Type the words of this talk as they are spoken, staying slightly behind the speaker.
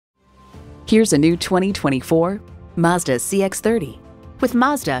Here's a new 2024 Mazda CX-30. With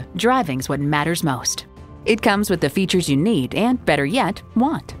Mazda, driving's what matters most. It comes with the features you need and, better yet,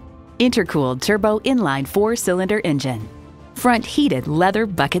 want. Intercooled turbo inline 4-cylinder engine, front heated leather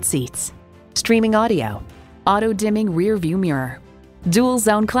bucket seats, streaming audio, auto-dimming rear view mirror, dual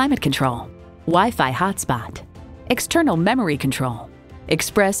zone climate control, Wi-Fi hotspot, external memory control,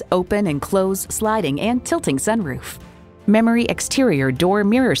 express open and close sliding and tilting sunroof, memory exterior door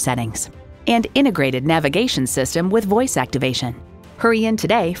mirror settings, and integrated navigation system with voice activation. Hurry in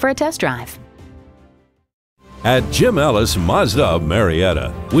today for a test drive. At Jim Ellis Mazda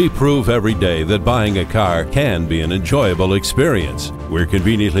Marietta, we prove every day that buying a car can be an enjoyable experience. We're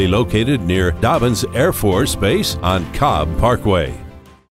conveniently located near Dobbins Air Force Base on Cobb Parkway.